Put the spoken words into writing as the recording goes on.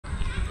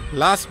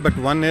Last but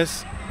one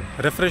is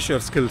refresh your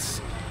skills.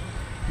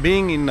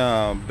 Being in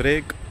a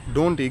break,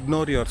 don't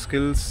ignore your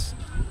skills,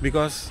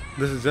 because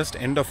this is just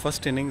end of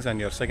first innings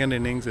and your second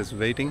innings is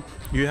waiting.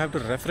 You have to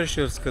refresh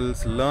your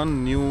skills,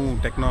 learn new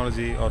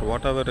technology or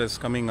whatever is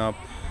coming up.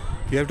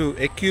 You have to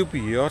equip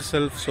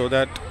yourself so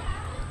that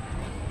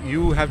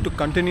you have to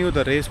continue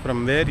the race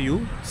from where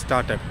you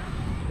started.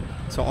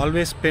 So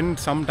always spend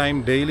some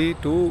time daily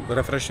to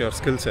refresh your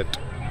skill set.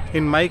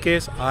 In my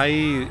case,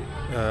 I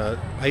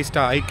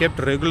kept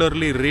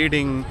regularly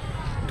reading,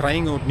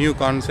 trying out new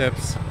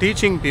concepts,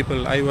 teaching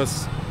people. I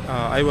was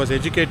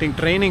educating,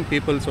 training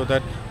people so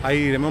that I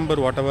remember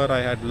whatever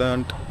I had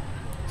learned.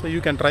 So you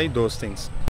can try those things.